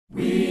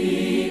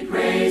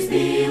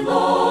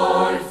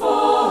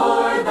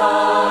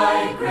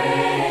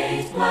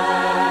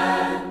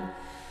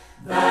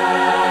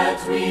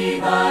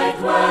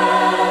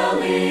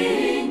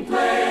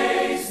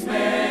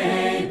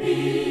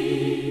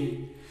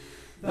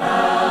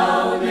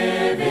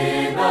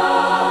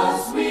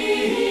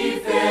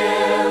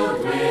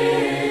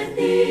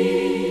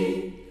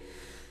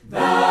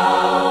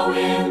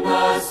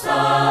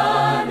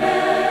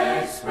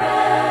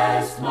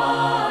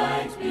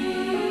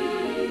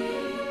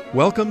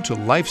Welcome to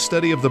Life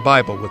Study of the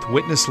Bible with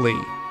Witness Lee,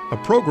 a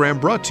program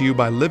brought to you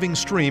by Living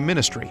Stream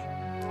Ministry.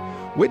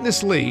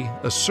 Witness Lee,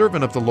 a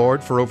servant of the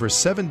Lord for over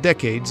 7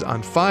 decades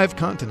on 5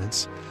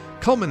 continents,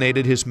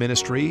 culminated his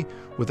ministry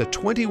with a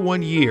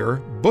 21-year,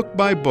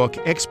 book-by-book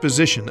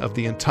exposition of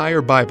the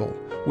entire Bible,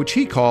 which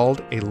he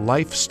called a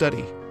life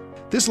study.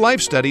 This life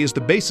study is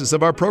the basis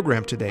of our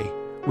program today,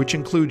 which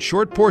includes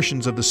short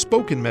portions of the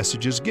spoken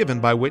messages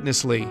given by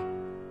Witness Lee.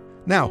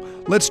 Now,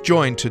 let's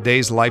join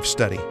today's life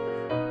study.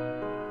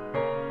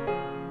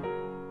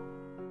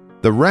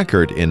 The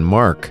record in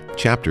Mark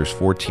chapters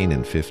 14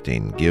 and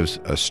 15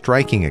 gives a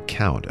striking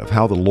account of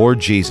how the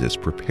Lord Jesus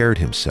prepared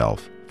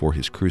himself for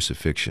his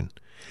crucifixion,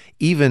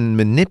 even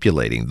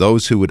manipulating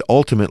those who would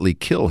ultimately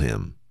kill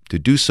him to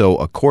do so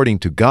according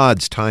to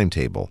God's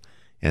timetable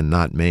and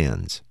not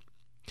man's.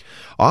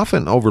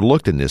 Often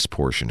overlooked in this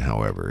portion,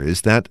 however,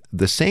 is that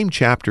the same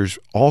chapters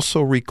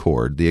also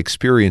record the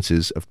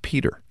experiences of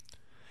Peter.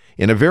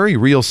 In a very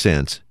real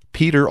sense,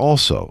 Peter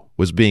also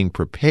was being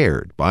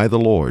prepared by the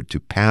Lord to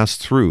pass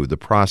through the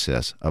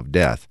process of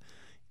death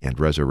and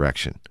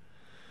resurrection.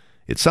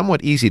 It's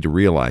somewhat easy to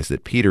realize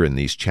that Peter in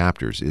these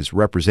chapters is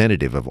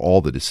representative of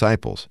all the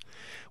disciples.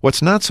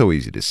 What's not so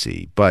easy to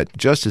see, but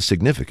just as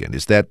significant,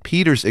 is that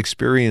Peter's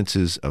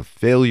experiences of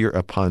failure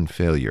upon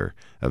failure,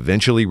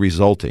 eventually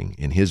resulting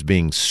in his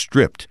being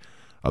stripped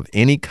of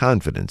any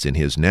confidence in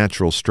his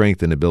natural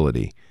strength and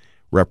ability,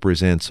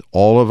 represents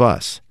all of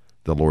us,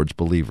 the Lord's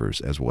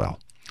believers, as well.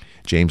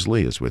 James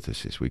Lee is with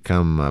us as we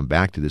come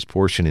back to this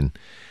portion in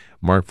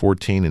Mark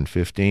 14 and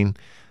 15.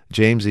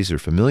 James, these are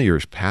familiar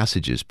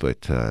passages,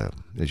 but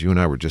as you and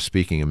I were just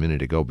speaking a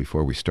minute ago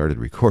before we started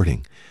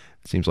recording,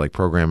 it seems like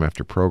program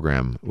after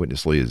program,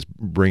 Witness Lee is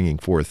bringing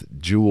forth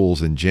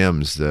jewels and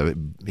gems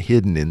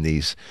hidden in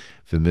these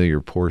familiar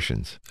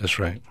portions. That's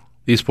right.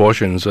 These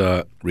portions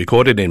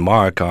recorded in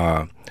Mark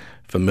are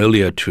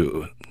familiar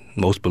to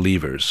most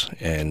believers,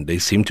 and they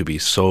seem to be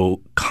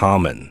so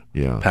common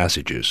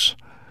passages.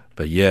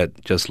 But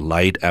yet, just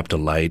light after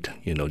light,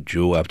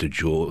 jewel after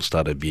jewel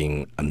started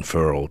being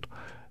unfurled,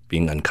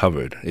 being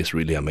uncovered. It's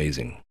really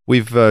amazing.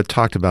 We've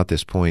talked about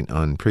this point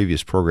on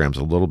previous programs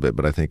a little bit,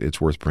 but I think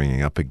it's worth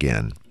bringing up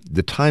again.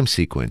 The time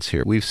sequence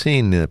here, we've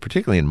seen,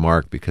 particularly in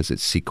Mark, because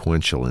it's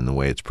sequential in the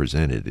way it's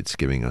presented, it's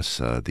giving us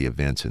the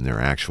events in their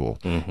actual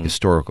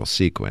historical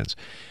sequence.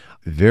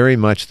 Very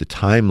much the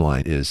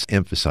timeline is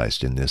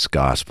emphasized in this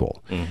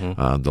gospel.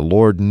 The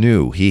Lord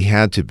knew he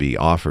had to be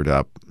offered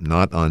up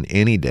not on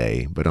any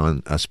day, but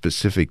on a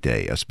specific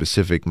day, a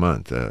specific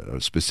month, a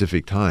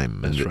specific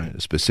time, and a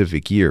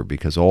specific year,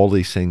 because all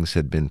these things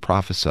had been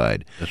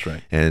prophesied. That's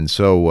right. And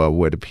so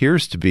what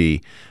appears to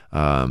be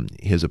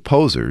his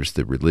opposers,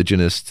 the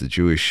religionists, the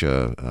Jewish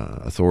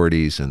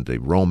authorities, and the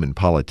Roman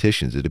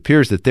politicians, it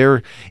appears that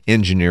they're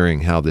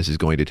engineering how this is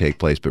going to take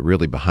place, but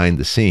really behind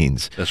the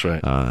scenes. That's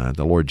right.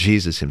 The Lord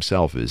Jesus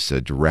himself is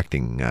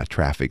directing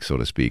traffic, so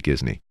to speak,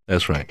 isn't he?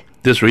 That's right.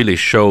 This really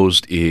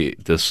shows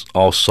this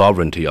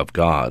all-sovereignty of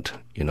God,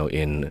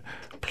 in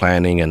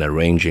planning and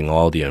arranging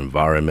all the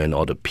environment,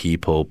 all the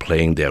people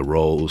playing their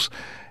roles,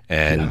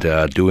 and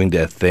doing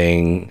their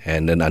thing,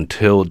 and then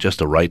until just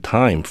the right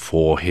time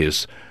for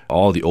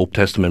all the Old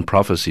Testament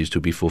prophecies to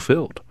be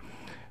fulfilled.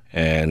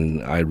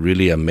 And I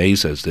really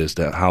amazed at this,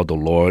 that how the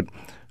Lord,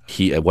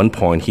 at one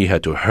point, he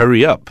had to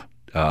hurry up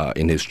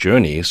in his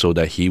journey so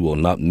that he will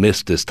not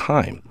miss this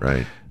time.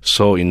 Right.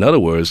 So in other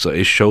words,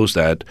 it shows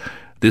that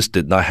this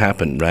did not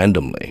happen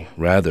randomly.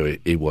 Rather,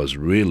 it was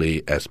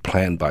really as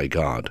planned by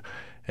God.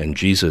 And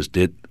Jesus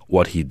did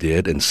what he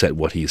did and said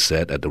what he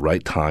said at the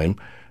right time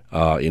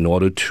in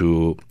order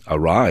to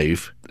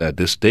arrive at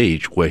this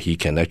stage where he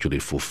can actually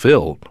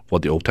fulfill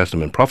what the Old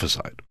Testament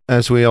prophesied.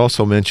 As we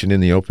also mentioned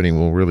in the opening,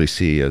 we'll really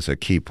see as a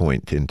key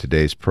point in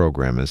today's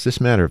program is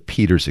this matter of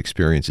Peter's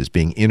experiences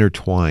being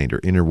intertwined or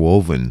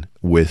interwoven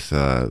with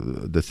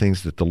the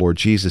things that the Lord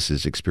Jesus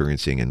is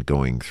experiencing and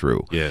going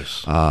through.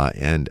 Yes.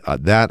 And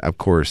that, of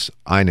course,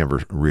 I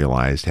never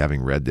realized,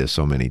 having read this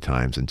so many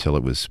times, until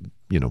it was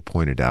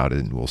pointed out,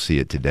 and we'll see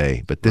it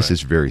today. But this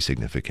is very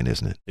significant,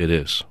 isn't it? It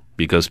is.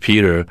 Because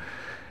Peter,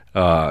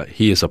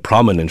 he is a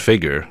prominent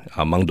figure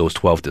among those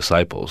 12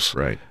 disciples.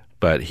 Right.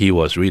 But he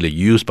was really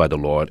used by the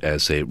Lord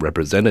as a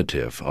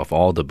representative of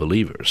all the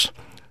believers.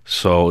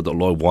 So the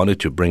Lord wanted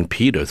to bring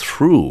Peter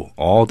through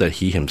all that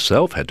he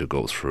himself had to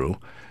go through,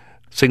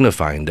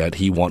 signifying that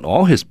he wants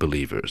all his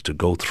believers to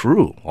go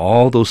through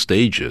all those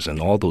stages and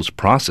all those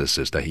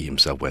processes that he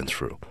himself went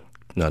through,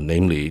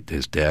 namely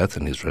his death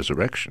and his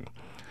resurrection.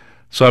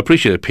 So I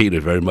appreciate Peter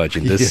very much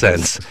in this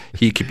sense.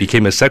 He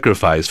became a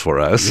sacrifice for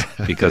us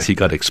because he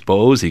got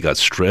exposed, he got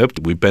stripped.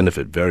 We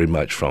benefit very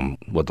much from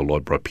what the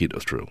Lord brought Peter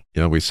through.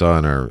 We saw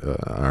in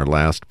our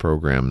last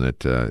program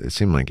that it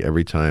seemed like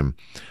every time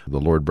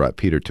the Lord brought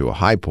Peter to a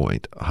high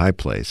point, a high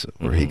place,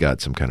 where he got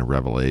some kind of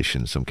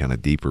revelation, some kind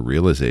of deeper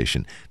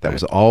realization, that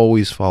was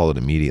always followed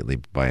immediately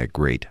by a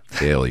great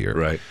failure.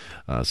 Right.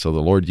 So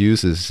the Lord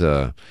uses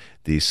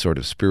these sort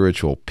of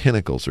spiritual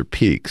pinnacles or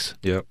peaks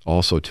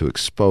also to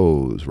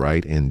expose,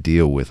 right, and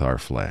deal with our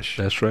flesh.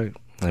 That's right.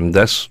 And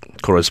that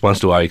corresponds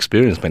to our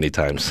experience many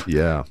times.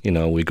 Yeah.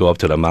 We go up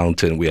to the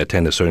mountain, we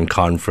attend a certain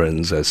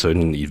conference, a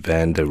certain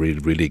event that we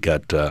really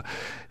got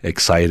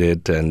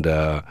excited, and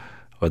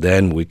but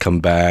then we come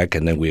back,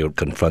 and then we are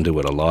confronted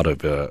with a lot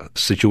of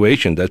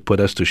situations that put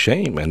us to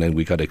shame, and then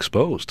we got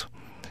exposed.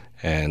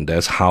 And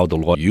that's how the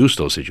Lord used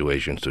those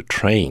situations to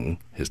train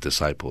his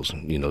disciples,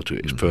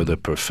 to further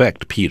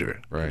perfect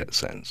Peter in that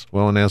sense.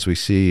 Well, and as we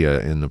see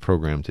in the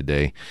program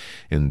today,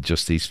 in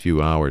just these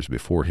few hours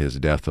before his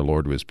death, the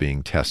Lord was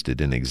being tested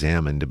and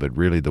examined, but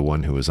really the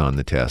one who was on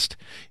the test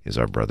is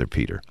our brother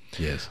Peter.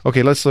 Yes.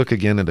 Okay, let's look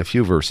again at a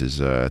few verses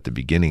at the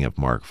beginning of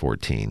Mark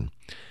 14.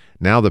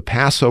 Now the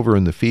Passover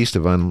and the Feast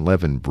of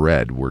Unleavened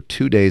Bread were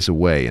 2 days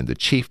away, and the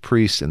chief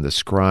priests and the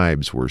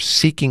scribes were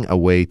seeking a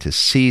way to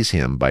seize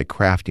him by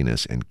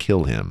craftiness and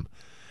kill him.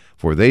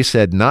 For they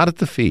said, "Not at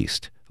the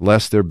feast,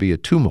 lest there be a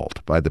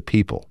tumult by the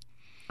people."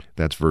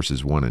 That's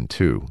verses 1 and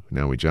 2.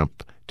 Now we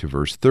jump to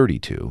verse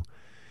 32.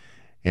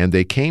 And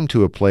they came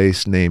to a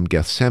place named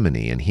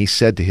Gethsemane, and he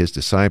said to his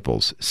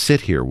disciples,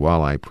 "Sit here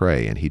while I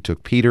pray." And he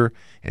took Peter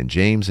and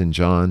James and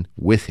John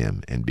with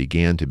him and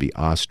began to be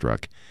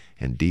awestruck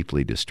and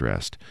deeply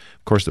distressed.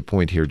 Of course, the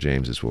point here,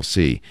 James, as we'll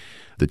see,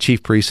 the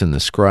chief priests and the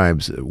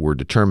scribes were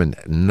determined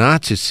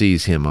not to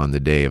seize him on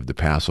the day of the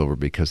Passover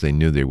because they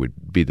knew there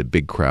would be the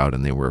big crowd,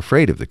 and they were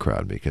afraid of the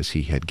crowd because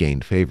he had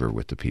gained favor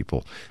with the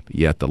people. But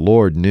yet the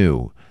Lord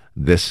knew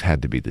this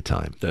had to be the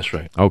time. That's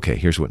right. Okay,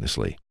 here's Witness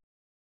Lee.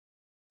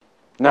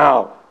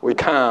 Now we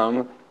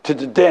come to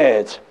the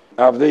death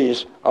of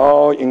this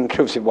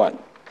all-inclusive one.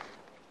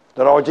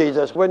 The Lord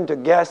Jesus went to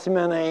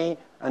Gethsemane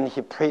and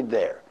he prayed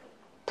there.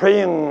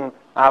 Praying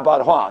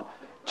about what?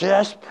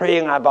 Just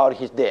praying about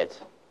his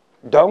death.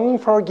 Don't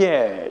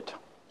forget,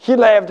 he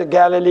left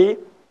Galilee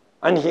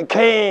and he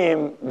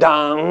came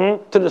down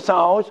to the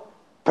south,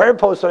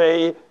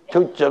 purposely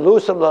to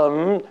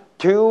Jerusalem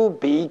to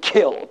be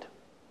killed.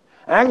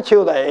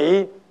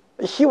 Actually,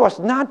 he was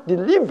not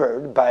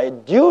delivered by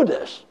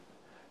Judas.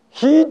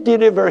 He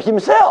delivered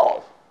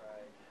himself.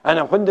 And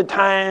when the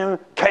time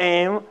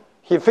came,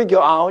 he figured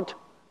out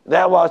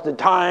that was the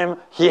time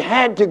he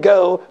had to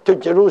go to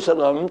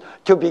Jerusalem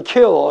to be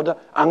killed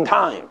on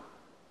time.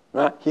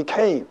 Right? He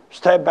came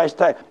step by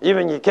step.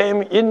 Even he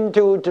came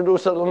into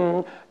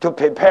Jerusalem to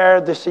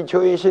prepare the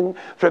situation,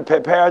 to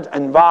prepare the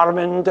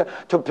environment,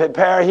 to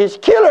prepare his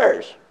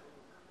killers.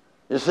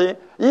 You see,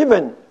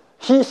 even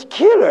his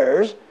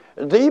killers,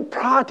 they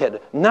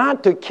plotted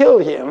not to kill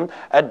him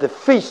at the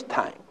feast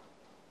time.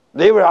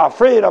 They were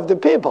afraid of the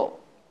people.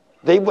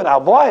 They would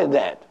avoid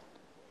that.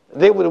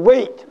 They would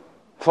wait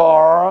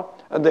for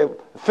the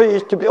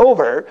feast to be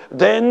over,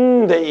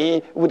 then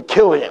they would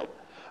kill him.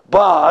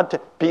 But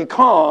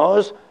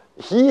because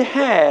he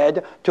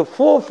had to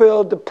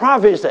fulfill the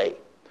prophecy,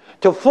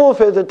 to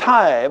fulfill the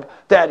time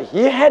that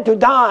he had to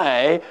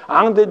die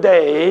on the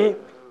day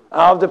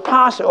of the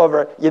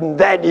Passover in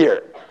that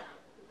year,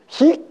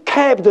 he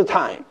kept the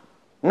time.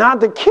 Not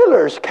the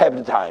killers kept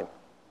the time,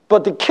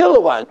 but the killer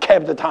one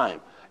kept the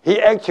time.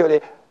 He actually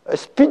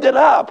speeded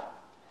up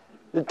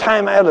the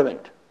time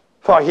element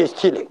for his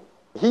killing.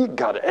 He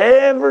got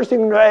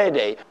everything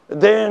ready.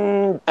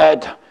 Then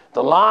at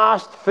the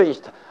last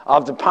feast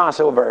of the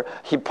Passover,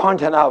 he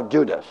pointed out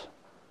Judas.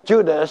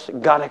 Judas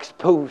got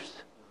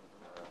exposed.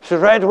 So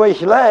right away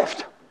he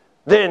left.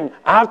 Then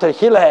after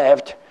he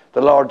left,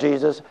 the Lord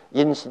Jesus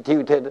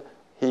instituted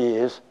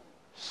his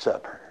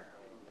supper.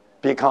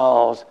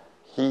 Because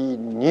he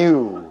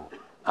knew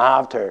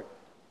after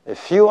a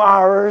few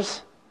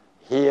hours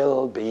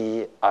he'll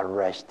be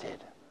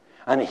arrested.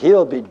 And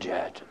he'll be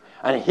judged.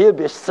 And he'll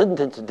be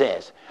sentenced to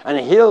death, and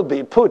he'll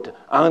be put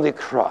on the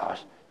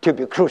cross to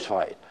be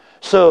crucified.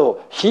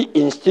 So he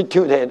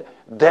instituted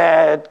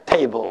that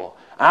table.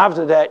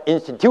 After that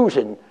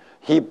institution,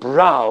 he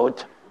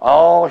brought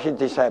all his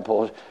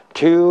disciples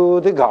to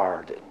the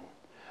garden,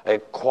 a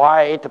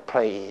quiet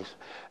place,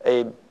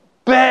 a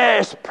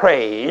best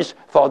place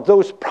for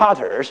those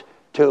plotters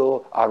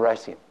to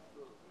arrest him.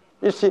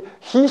 You see,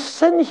 he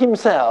sent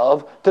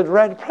himself to the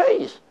right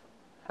place.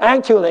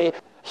 Actually,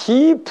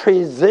 he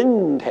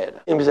presented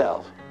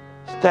himself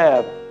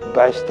step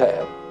by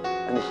step,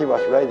 and he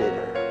was ready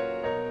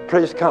there.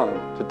 Please come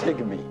to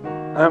take me.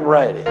 I'm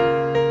ready.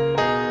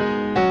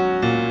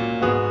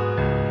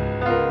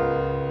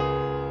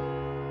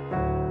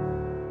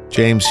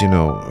 James,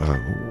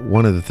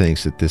 one of the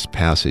things that this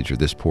passage or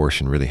this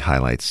portion really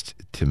highlights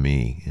to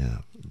me,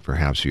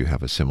 perhaps you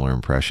have a similar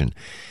impression,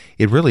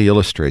 it really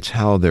illustrates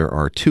how there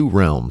are two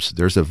realms.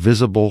 There's a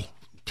visible,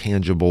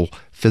 tangible,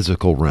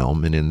 physical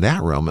realm, and in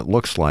that realm it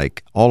looks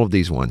like all of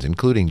these ones,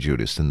 including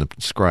Judas and the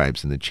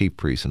scribes and the chief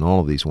priests and all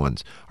of these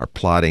ones, are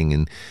plotting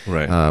and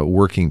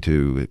working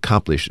to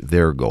accomplish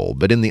their goal.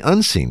 But in the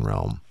unseen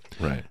realm,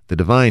 the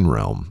divine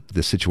realm,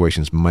 the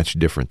situation is much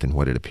different than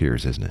what it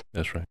appears, isn't it?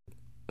 That's right.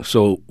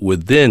 So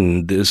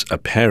within this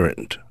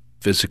apparent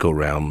physical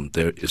realm,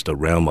 there is the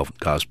realm of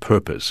God's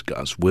purpose,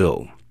 God's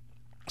will.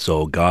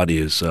 So God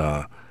is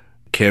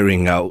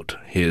carrying out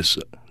his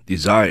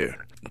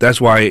desire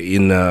That's why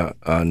in the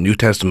New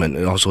Testament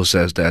it also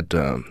says that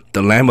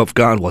the Lamb of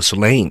God was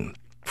slain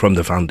from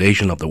the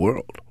foundation of the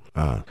world.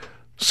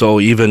 So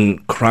even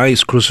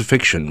Christ's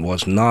crucifixion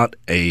was not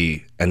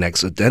an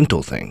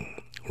accidental thing.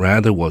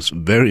 Rather, was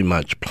very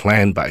much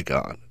planned by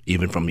God,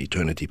 even from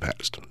eternity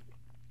past.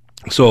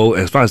 So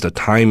as far as the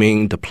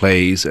timing, the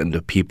place, and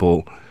the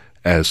people,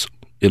 as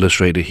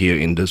illustrated here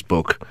in this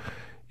book,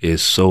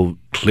 is so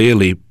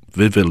clearly,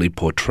 vividly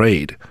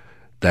portrayed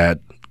that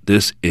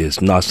this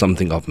is not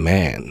something of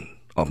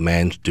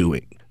man's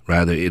doing.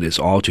 Rather, it is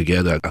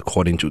altogether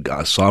according to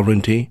God's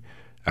sovereignty,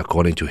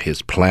 according to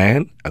His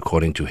plan,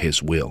 according to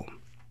His will.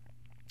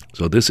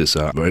 So this is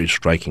a very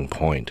striking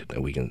point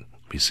that we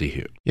see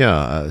here.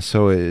 Yeah,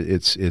 so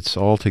it's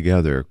all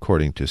together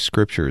according to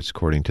Scripture, it's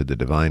according to the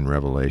divine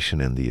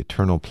revelation and the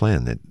eternal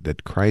plan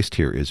that Christ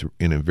here is,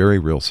 in a very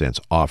real sense,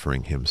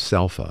 offering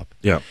Himself up.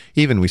 Yeah.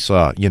 Even we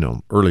saw,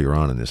 earlier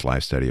on in this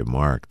life study of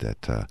Mark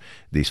that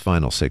these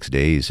final 6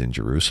 days in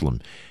Jerusalem,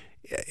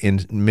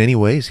 in many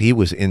ways, He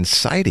was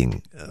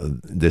inciting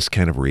this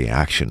kind of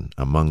reaction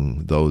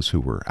among those who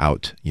were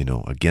out,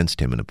 against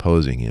Him and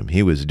opposing Him.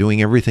 He was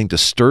doing everything to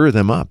stir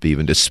them up,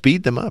 even to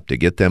speed them up, to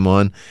get them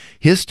on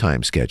His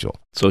time schedule.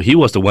 So He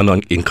was the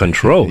one in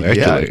control,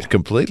 actually. Yeah,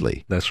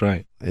 completely. That's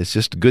right. It's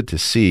just good to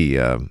see,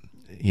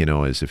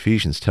 as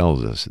Ephesians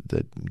tells us,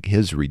 that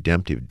His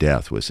redemptive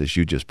death was, as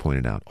you just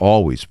pointed out,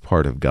 always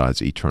part of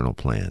God's eternal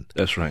plan.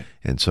 That's right.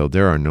 And so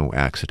there are no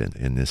accidents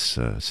in this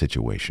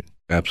situation.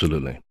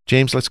 Absolutely.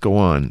 James, let's go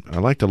on.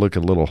 I'd like to look a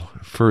little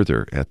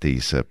further at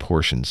these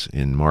portions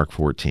in Mark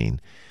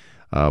 14.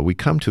 We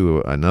come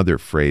to another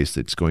phrase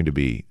that's going to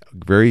be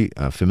very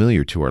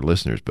familiar to our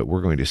listeners, but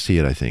we're going to see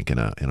it, I think, in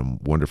a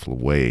wonderful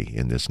way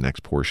in this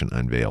next portion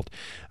unveiled.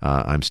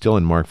 I'm still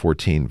in Mark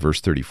 14, verse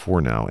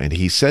 34 now. And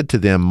He said to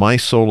them, "My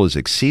soul is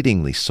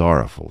exceedingly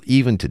sorrowful,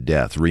 even to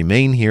death.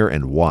 Remain here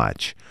and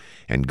watch."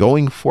 And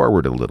going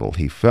forward a little,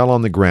 He fell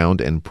on the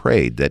ground and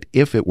prayed that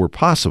if it were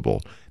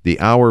possible, the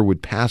hour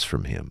would pass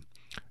from Him.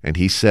 And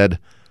He said,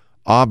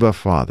 "Abba,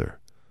 Father,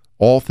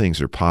 all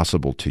things are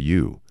possible to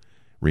You.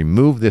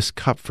 Remove this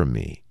cup from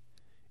me.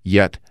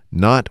 Yet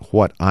not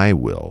what I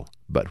will,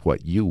 but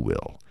what You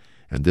will."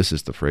 And this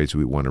is the phrase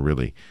we want to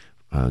really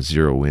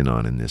zero in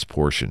on in this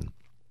portion.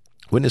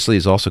 Witness Lee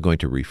is also going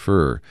to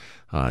refer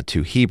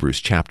to Hebrews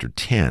chapter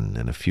 10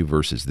 and a few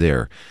verses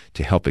there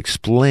to help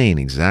explain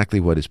exactly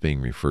what is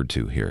being referred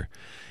to here.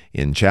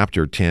 In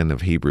chapter 10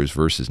 of Hebrews,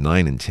 verses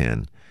 9 and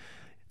 10,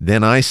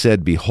 "Then I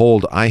said,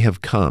 Behold, I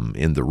have come.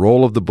 In the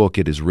roll of the book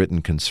it is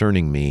written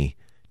concerning me,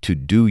 to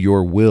do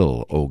Your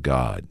will, O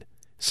God.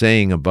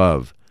 Saying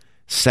above,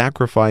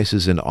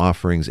 Sacrifices and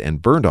offerings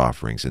and burnt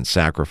offerings and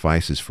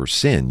sacrifices for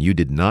sin You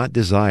did not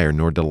desire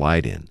nor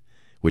delight in,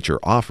 which are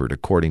offered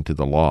according to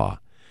the law.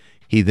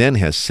 He then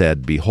has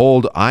said,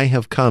 Behold, I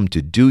have come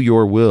to do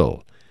Your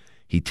will.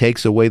 He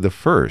takes away the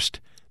first,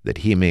 that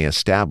He may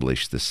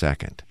establish the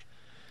second."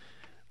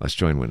 Let's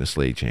join Witness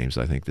Lee, James.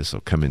 I think this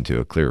will come into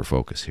a clearer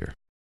focus here.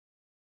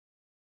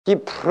 He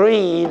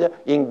prayed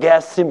in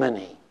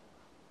Gethsemane.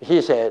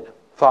 He said,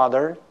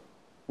 "Father,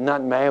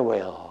 not my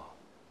will,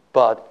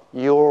 but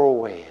Your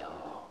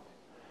will."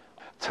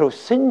 Through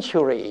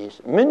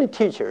centuries, many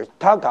teachers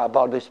talk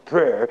about this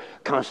prayer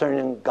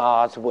concerning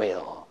God's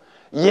will.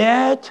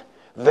 Yet,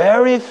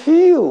 very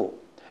few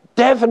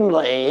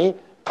definitely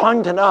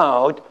pointed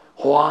out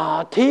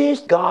what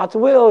is God's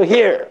will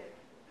here.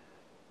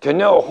 To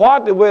know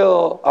what the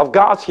will of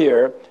God's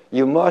here,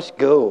 you must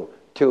go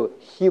to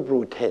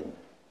Hebrews 10.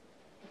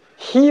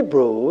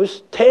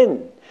 Hebrews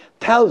 10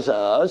 tells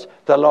us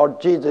the Lord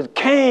Jesus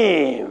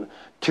came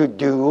to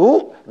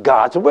do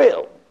God's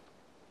will.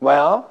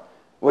 Well,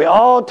 we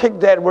all take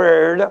that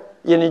word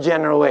in a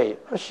general way.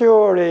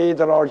 Surely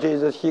the Lord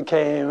Jesus, He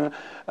came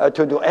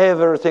to do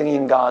everything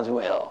in God's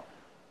will.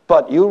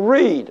 But you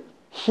read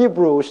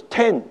Hebrews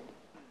 10,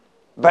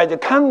 by the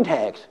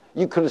context,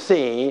 you could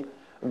see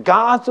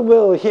God's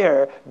will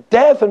here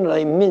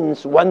definitely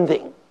means one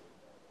thing.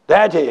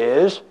 That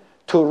is,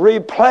 to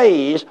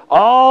replace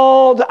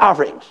all the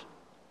offerings.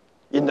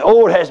 In the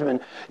Old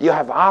Testament, you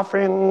have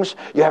offerings,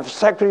 you have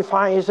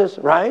sacrifices,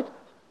 right?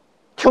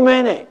 Too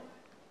many.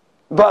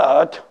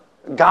 But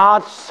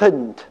God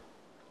sent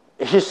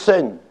His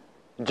Son,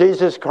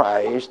 Jesus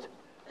Christ,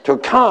 to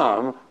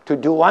come to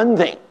do one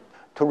thing,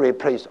 to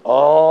replace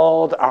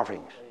all the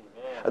offerings.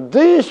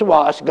 This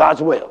was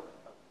God's will.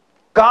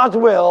 God's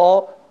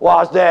will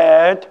was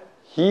that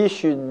He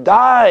should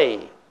die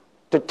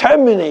to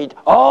terminate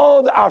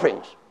all the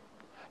offerings.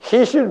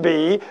 He should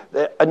be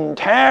the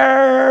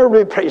entire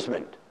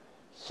replacement.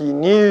 He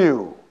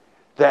knew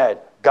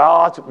that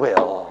God's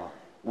will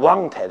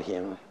wanted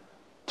Him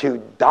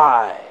to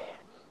die.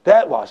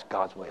 That was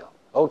God's will.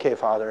 Okay,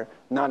 Father,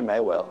 not my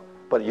will,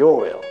 but Your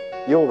will.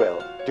 Your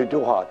will to do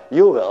what?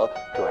 Your will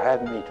to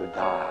have me to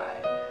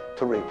die,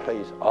 to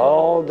replace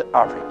all the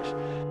offerings.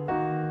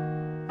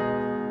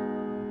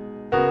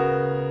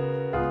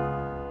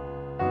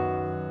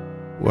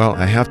 Well,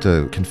 I have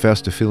to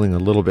confess to feeling a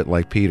little bit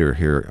like Peter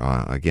here,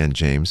 again,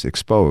 James,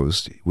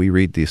 exposed. We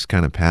read this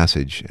kind of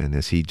passage, and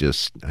as he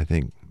just, I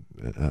think,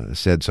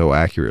 said so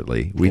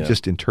accurately, we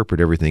just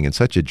interpret everything in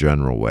such a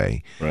general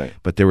way. Right.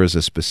 But there was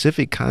a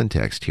specific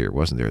context here,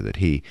 wasn't there, that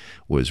he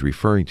was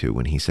referring to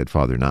when he said,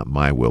 Father, not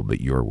my will,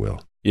 but your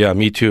will. Yeah,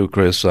 me too,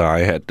 Chris. I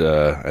had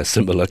a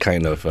similar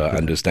kind of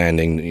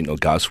understanding. You know,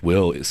 God's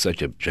will is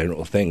such a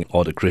general thing.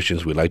 All the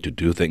Christians, we like to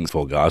do things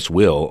for God's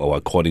will or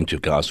according to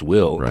God's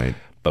will. Right.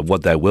 But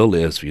what that will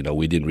is,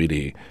 we didn't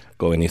really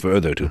go any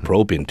further to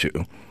probe into.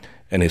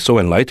 And it's so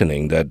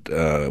enlightening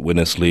that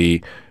Witness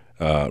Lee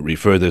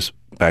referred this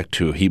back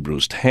to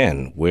Hebrews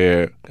 10,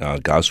 where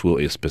God's will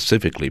is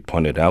specifically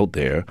pointed out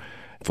there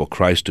for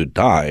Christ to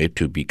die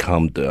to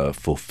become the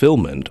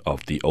fulfillment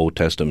of the Old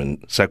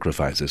Testament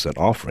sacrifices and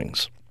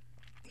offerings.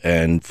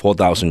 And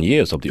 4,000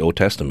 years of the Old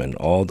Testament,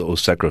 all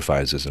those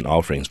sacrifices and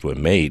offerings were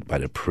made by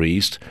the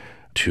priest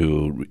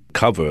to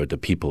cover the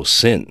people's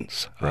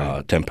sins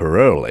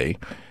temporarily.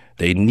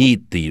 They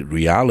need the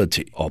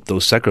reality of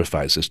those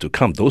sacrifices to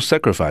come. Those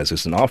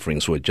sacrifices and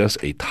offerings were just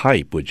a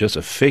type, were just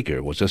a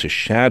figure, was just a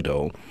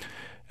shadow.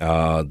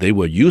 They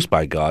were used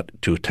by God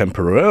to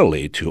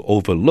temporarily to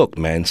overlook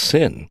man's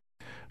sin.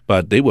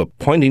 But they were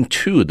pointing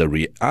to the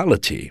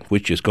reality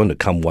which is going to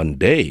come one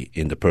day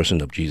in the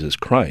person of Jesus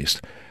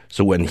Christ.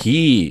 So when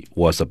he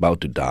was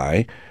about to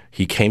die,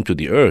 he came to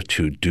the earth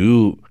to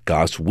do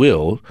God's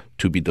will,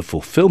 to be the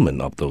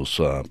fulfillment of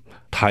those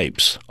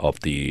types of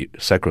the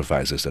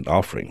sacrifices and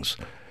offerings.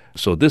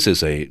 So this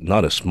is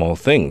not a small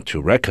thing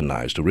to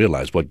recognize, to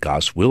realize what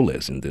God's will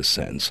is in this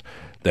sense,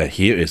 that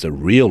here is the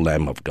real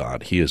Lamb of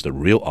God, he is the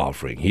real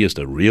offering, he is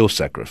the real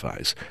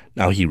sacrifice.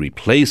 Now he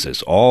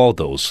replaces all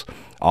those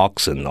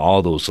oxen,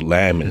 all those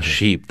lamb and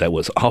sheep that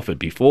was offered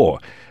before,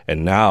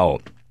 and now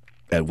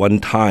at one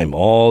time,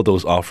 all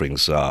those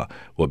offerings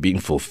were being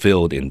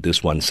fulfilled in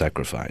this one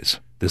sacrifice.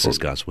 This is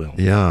God's will.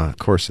 Yeah, of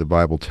course, the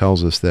Bible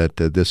tells us that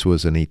this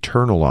was an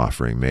eternal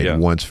offering made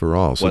once for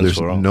all. So there's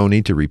no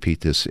need to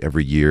repeat this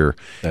every year,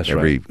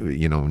 every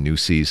new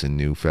season,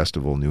 new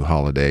festival, new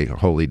holiday, or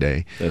holy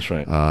day. That's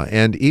right.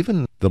 And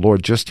even the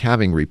Lord just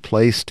having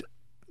replaced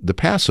the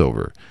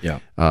Passover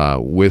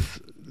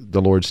with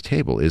the Lord's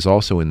table is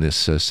also in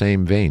this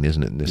same vein,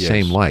 isn't it? In the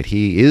same light.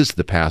 He is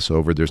the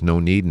Passover. There's no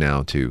need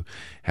now to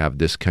have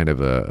this kind of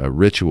a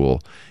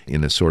ritual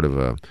in a sort of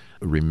a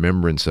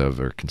remembrance of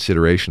or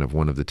consideration of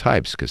one of the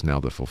types, because now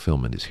the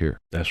fulfillment is here.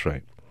 That's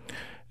right.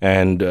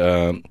 And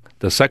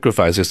the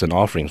sacrifices and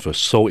offerings were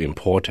so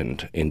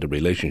important in the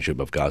relationship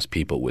of God's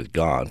people with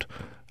God.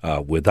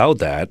 Without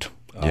that,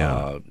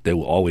 there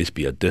will always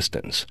be a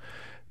distance.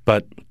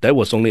 But that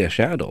was only a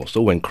shadow.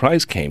 So when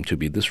Christ came to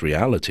be this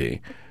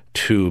reality,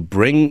 to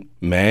bring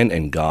man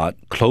and God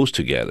close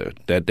together,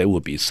 that there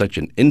would be such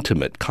an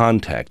intimate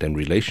contact and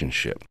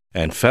relationship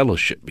and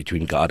fellowship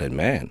between God and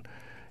man.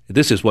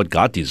 This is what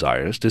God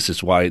desires. This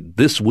is why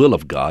this will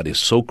of God is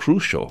so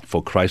crucial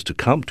for Christ to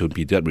come to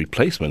be that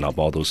replacement of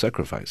all those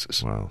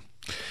sacrifices. Wow.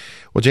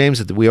 Well,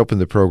 James, we opened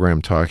the program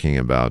talking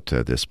about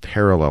this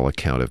parallel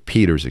account of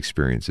Peter's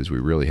experiences. We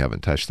really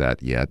haven't touched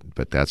that yet,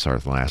 but that's our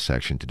last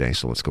section today,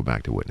 so let's go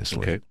back to Witness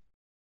Lee. Okay.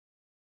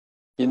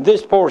 In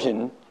this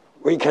portion,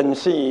 we can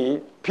see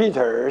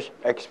Peter's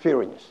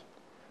experience.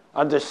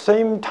 At the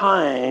same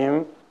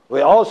time,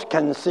 we also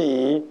can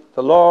see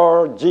the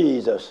Lord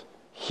Jesus,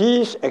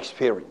 his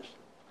experience.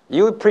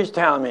 You please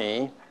tell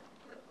me,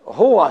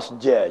 who was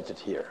judged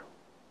here?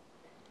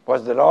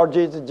 Was the Lord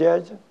Jesus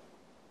judged?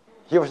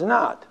 He was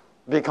not,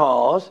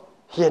 because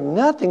he had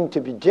nothing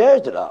to be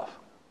judged of.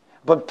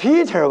 But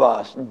Peter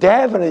was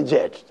definitely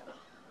judged.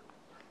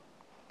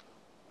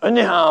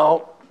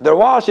 Anyhow, there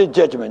was a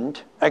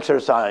judgment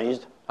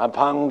exercised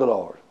upon the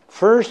Lord.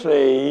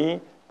 Firstly,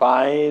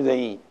 by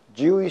the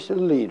Jewish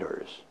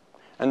leaders,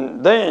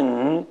 and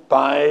then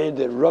by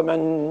the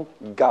Roman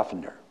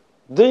governor.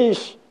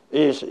 This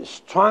is a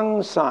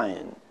strong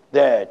sign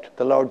that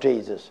the Lord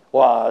Jesus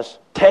was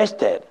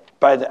tested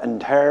by the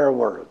entire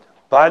world,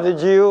 by the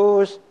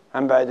Jews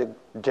and by the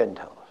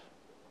Gentiles.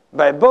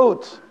 By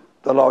both,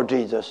 the Lord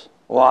Jesus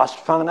was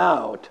found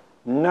out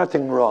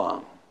nothing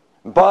wrong.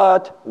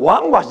 But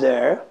one was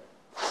there,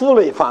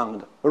 fully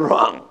found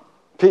wrong,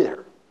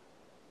 Peter.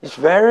 It's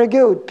a very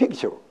good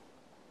picture.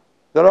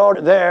 The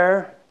Lord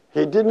there,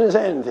 he didn't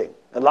say anything,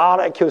 a lot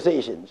of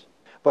accusations.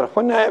 But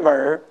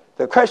whenever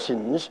the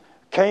questions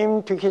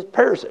came to his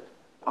person,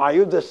 are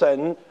you the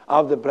Son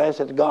of the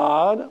blessed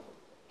God?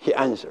 He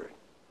answered.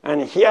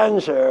 And he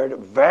answered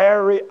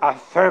very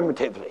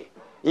affirmatively.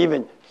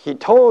 Even he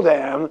told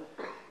them,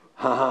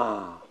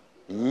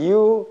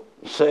 you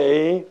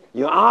say,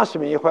 you ask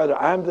me whether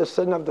I'm the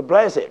Son of the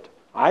blessed.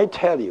 I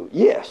tell you,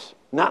 yes.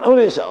 Not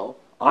only so,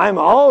 I'm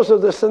also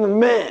the Son of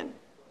Man.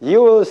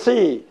 You will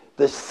see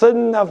the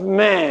Son of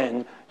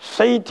Man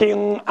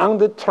sitting on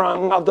the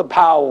throne of the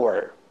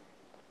power.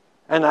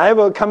 And I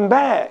will come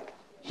back.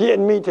 He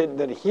admitted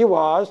that he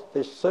was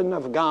the Son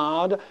of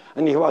God,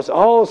 and he was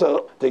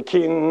also the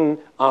King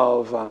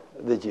of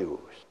the Jews.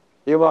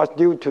 It was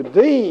due to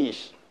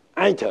these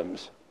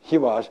items he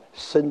was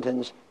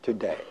sentenced to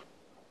death.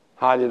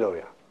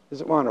 Hallelujah.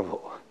 It's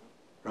wonderful,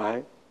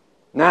 right?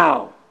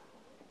 Now,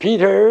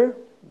 Peter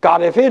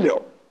got a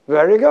failure.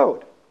 Very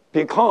good.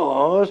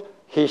 Because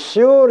he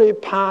surely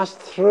passed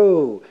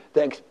through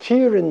the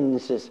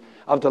experiences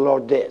of the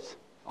Lord's death.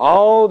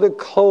 All the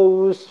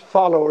close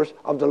followers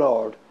of the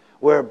Lord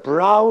were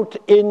brought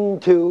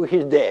into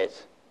his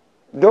death.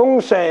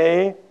 Don't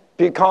say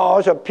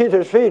because of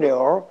Peter's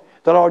failure,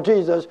 the Lord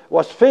Jesus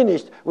was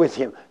finished with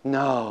him.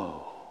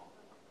 No.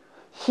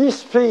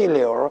 His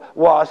failure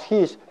was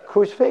his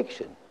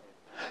crucifixion.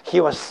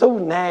 He was so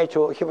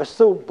natural, he was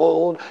so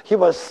bold, he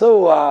was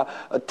so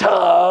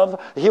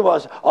tough, he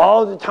was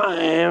all the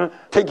time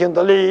taking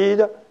the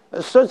lead.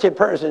 Such a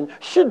person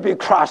should be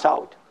crushed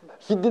out.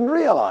 He didn't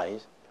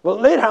realize.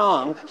 But later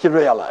on, he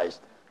realized.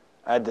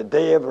 At the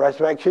day of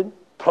resurrection,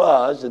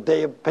 plus the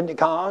day of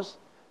Pentecost,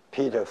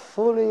 Peter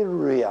fully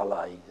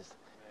realized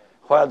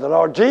while the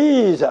Lord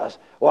Jesus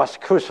was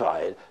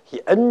crucified,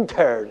 he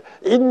entered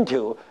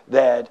into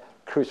that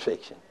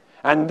crucifixion.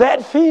 And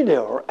that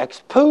failure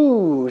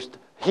exposed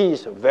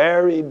his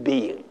very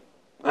being.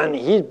 And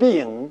his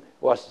being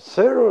was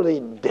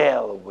thoroughly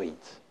dealt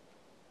with.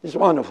 It's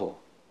wonderful.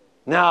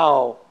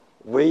 Now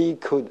we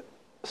could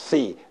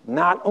see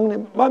not only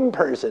one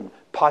person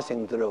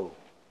passing through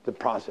the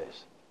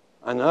process,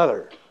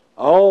 another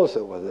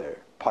also was there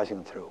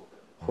passing through,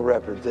 who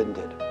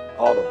represented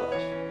all of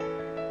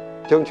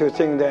us. Don't you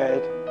think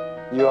that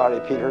you are a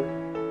Peter?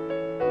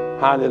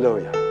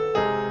 Hallelujah.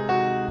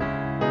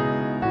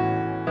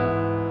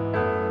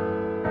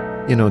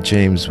 You know,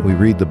 James, we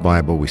read the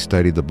Bible, we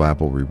study the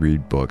Bible, we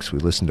read books, we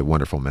listen to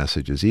wonderful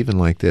messages, even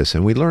like this,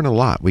 and we learn a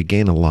lot, we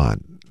gain a lot.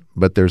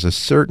 But there's a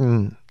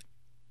certain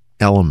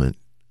element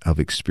of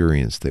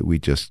experience that we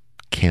just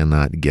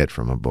cannot get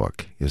from a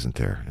book, isn't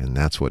there? And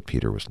that's what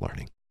Peter was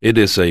learning. It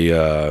is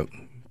a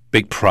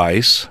big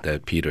price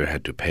that Peter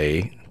had to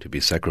pay to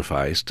be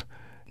sacrificed,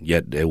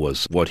 yet it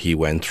was what he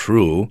went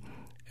through,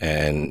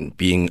 and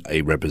being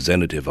a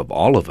representative of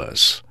all of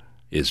us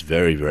is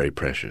very, very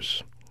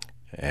precious.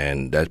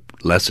 And that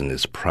lesson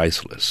is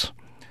priceless.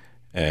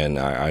 And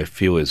I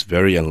feel it's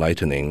very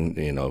enlightening,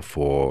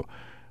 for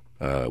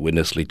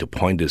Witness Lee to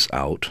point this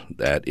out,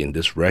 that in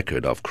this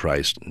record of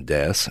Christ's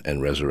death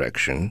and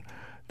resurrection,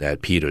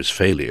 that Peter's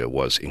failure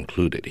was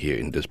included here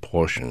in this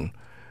portion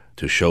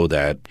to show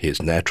that his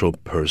natural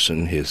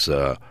person, his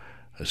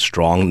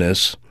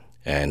strongness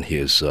and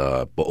his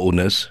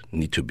boldness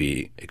need to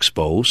be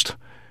exposed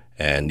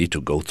and need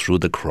to go through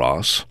the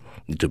cross,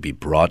 need to be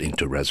brought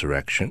into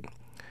resurrection.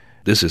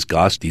 This is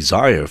God's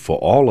desire for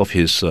all of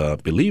his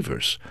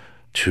believers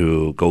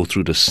to go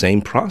through the same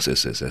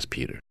processes as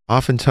Peter.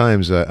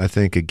 Oftentimes, I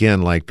think,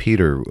 again, like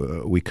Peter,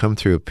 we come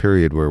through a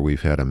period where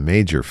we've had a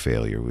major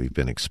failure. We've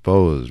been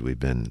exposed. We've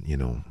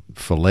been,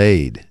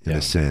 filleted in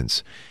a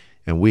sense.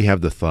 And we have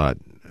the thought,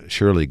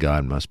 surely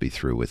God must be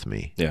through with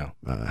me. Yeah.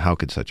 How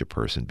could such a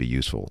person be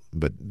useful?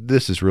 But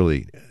this is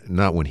really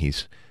not when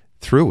he's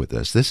through with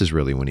us. This is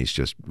really when he's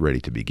just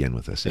ready to begin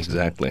with us.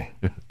 Exactly.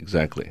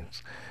 Exactly.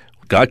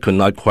 God could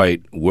not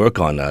quite work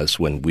on us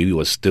when we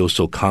were still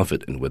so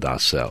confident with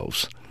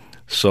ourselves.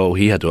 So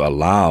he had to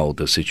allow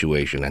the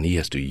situation, and he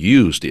has to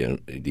use the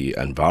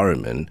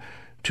environment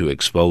to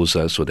expose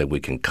us so that we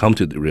can come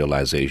to the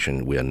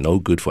realization we are no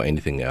good for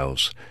anything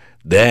else.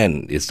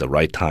 Then it's the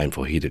right time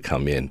for he to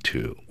come in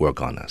to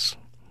work on us.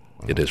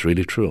 Wow. It is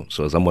really true.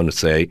 So someone would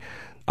say,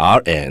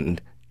 our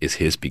end is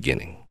his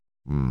beginning.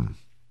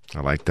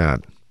 I like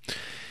that.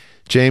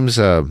 James,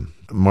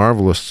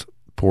 marvelous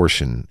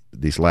portion,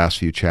 these last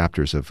few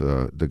chapters of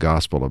the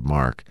Gospel of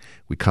Mark.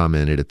 We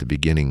commented at the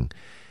beginning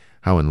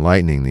how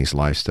enlightening these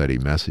life study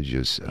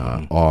messages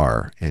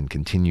are and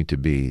continue to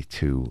be,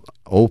 to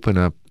open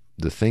up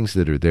the things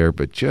that are there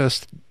but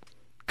just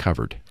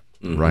covered,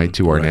 right,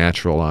 to our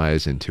natural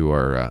eyes and to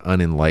our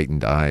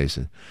unenlightened eyes.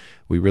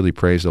 We really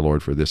praise the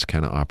Lord for this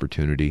kind of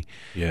opportunity.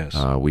 Yes.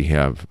 We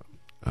have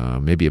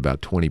maybe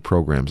about 20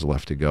 programs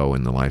left to go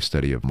in the life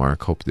study of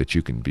Mark. Hope that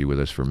you can be with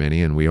us for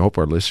many, and we hope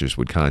our listeners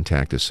would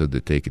contact us so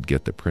that they could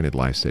get the printed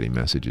life study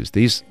messages.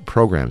 These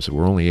programs,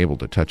 we're only able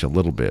to touch a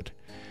little bit,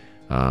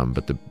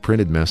 but the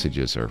printed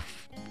messages are,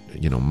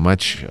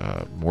 much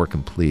more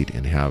complete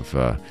and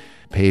have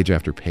page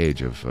after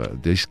page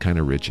of these kind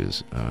of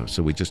riches.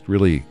 So we just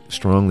really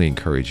strongly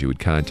encourage you would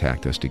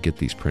contact us to get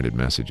these printed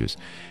messages.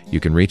 You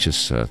can reach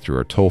us through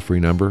our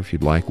toll-free number, if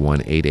you'd like,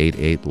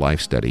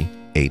 1-888-LIFE-STUDY,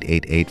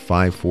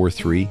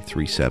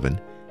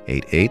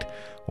 888-543-3788,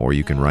 or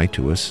you can write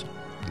to us,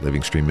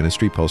 Living Stream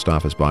Ministry, Post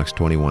Office Box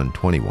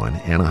 2121,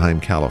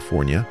 Anaheim,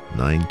 California,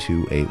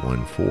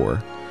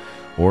 92814,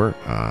 or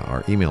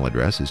our email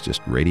address is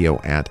just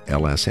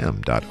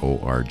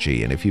radio@lsm.org.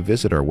 And if you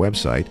visit our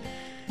website,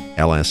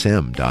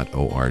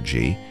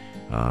 lsm.org,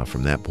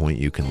 from that point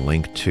you can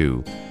link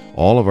to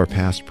all of our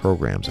past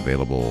programs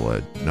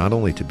available not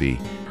only to be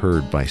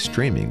heard by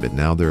streaming, but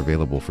now they're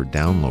available for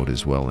download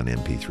as well in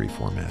MP3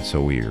 format.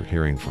 So we are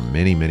hearing from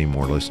many, many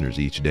more listeners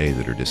each day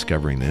that are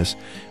discovering this.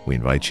 We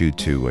invite you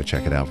to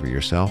check it out for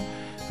yourself.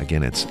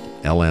 Again, it's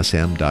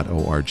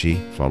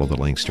lsm.org. Follow the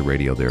links to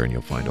radio there, and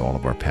you'll find all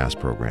of our past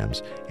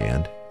programs,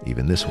 and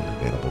even this one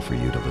available for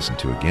you to listen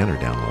to again or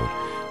download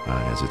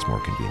as it's more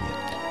convenient.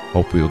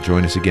 Hope you'll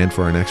join us again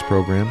for our next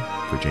program.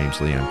 For James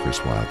Lee, I'm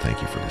Chris Wilde.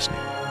 Thank you for listening.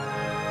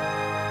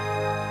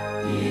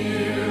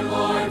 Dear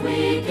Lord,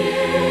 we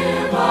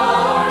give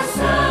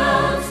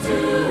ourselves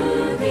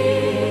to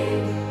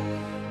Thee.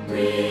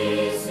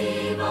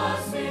 Receive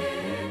us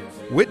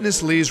into...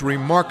 Witness Lee's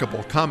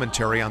remarkable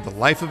commentary on the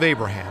life of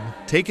Abraham,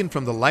 taken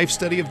from the Life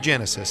Study of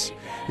Genesis,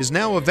 is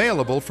now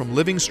available from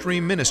Living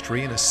Stream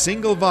Ministry in a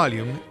single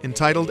volume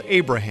entitled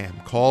Abraham,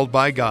 Called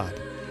by God.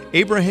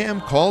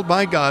 Abraham, Called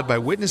by God by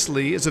Witness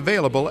Lee is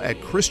available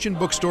at Christian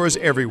bookstores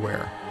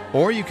everywhere,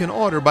 or you can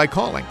order by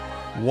calling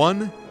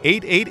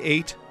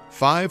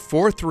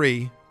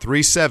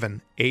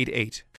 1-888-543-3788.